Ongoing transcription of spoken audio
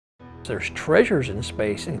There's treasures in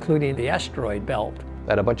space, including the asteroid belt.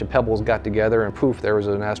 That a bunch of pebbles got together and poof, there was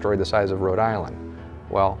an asteroid the size of Rhode Island.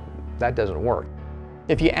 Well, that doesn't work.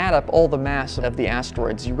 If you add up all the mass of the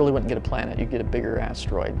asteroids, you really wouldn't get a planet, you'd get a bigger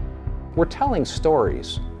asteroid. We're telling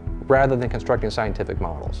stories rather than constructing scientific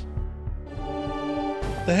models.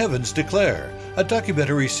 The Heavens Declare, a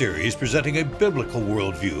documentary series presenting a biblical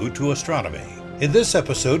worldview to astronomy. In this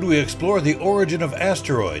episode, we explore the origin of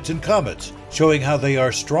asteroids and comets, showing how they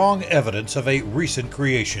are strong evidence of a recent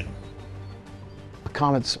creation.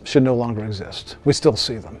 Comets should no longer exist. We still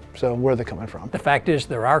see them, so where are they coming from? The fact is,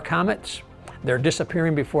 there are comets. They're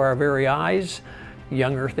disappearing before our very eyes.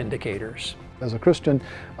 Young Earth indicators. As a Christian,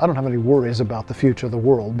 I don't have any worries about the future of the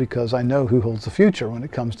world because I know who holds the future when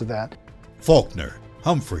it comes to that. Faulkner,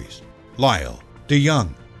 Humphreys, Lisle,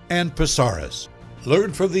 DeYoung, and Psarris.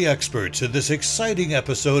 Learn from the experts in this exciting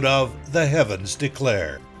episode of The Heavens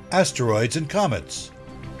Declare, Asteroids and Comets.